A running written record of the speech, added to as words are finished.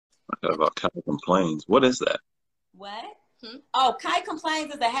about Kai complains. What is that? What? Oh, Kai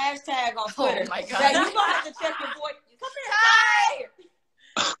complains is a hashtag on Twitter. Oh my God. That you gonna have to check your voice. Come here,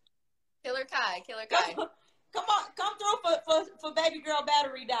 Kai. Killer Kai. Killer Kai. Come on, come through for baby girl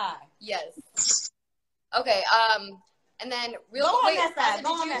battery die. Yes. Okay. And then real Go quick. on that side.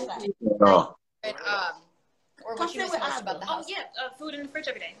 Go on that side. Oh. Or what you miss most about the house? Oh yeah, food in the fridge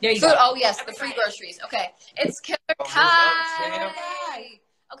every day. There you Food. go. Oh yes, the free groceries. Okay, it's Killer Kai.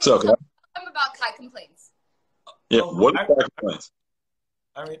 Okay, So, tell them about Kai complains. Yeah, what is Kai complains?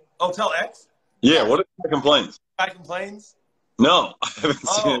 I mean, tell X? Yeah, what is Kai complains? Kai complains? No, I haven't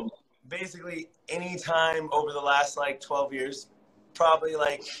seen it. Basically, any time over the last, 12 years, probably,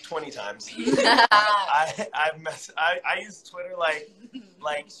 20 times. I use Twitter,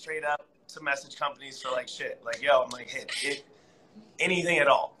 straight up to message companies for, shit. Yo, I'm like, hey, anything at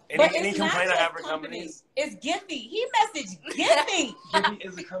all. Any complaint I have for companies. It's Giphy. He messaged Giphy. Giphy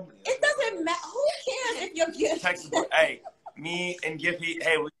is a company. It doesn't matter. Who cares if you're Giphy? Tech support. Hey, me and Giphy,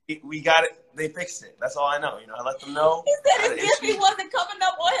 hey, we got it. They fixed it. That's all I know. I let them know. He said his Giphy wasn't coming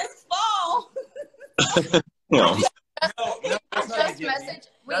up on his phone. No. No, that's not Just a Giphy. message.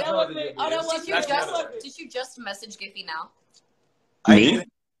 That's not what it is. Did you just message Giphy now? Me?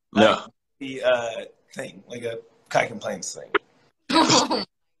 No. The thing, like a Kai complaints thing. Oh my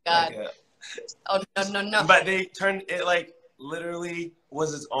God. Oh no. But they turned it literally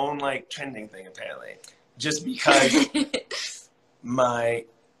was its own trending thing apparently. Just because my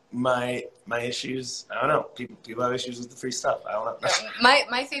issues, I don't know. People have issues with the free stuff. I don't know.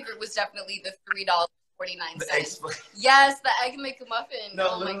 My favorite was definitely the $3.49. Yes, the egg McMuffin. No,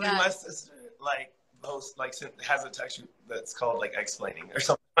 oh my literally God. my sister has a texture that's called explaining or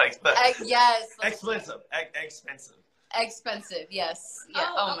something like that. Yes. Expensive. Expensive. Expensive. Yes. Yeah.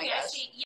 Oh my okay, gosh. I see.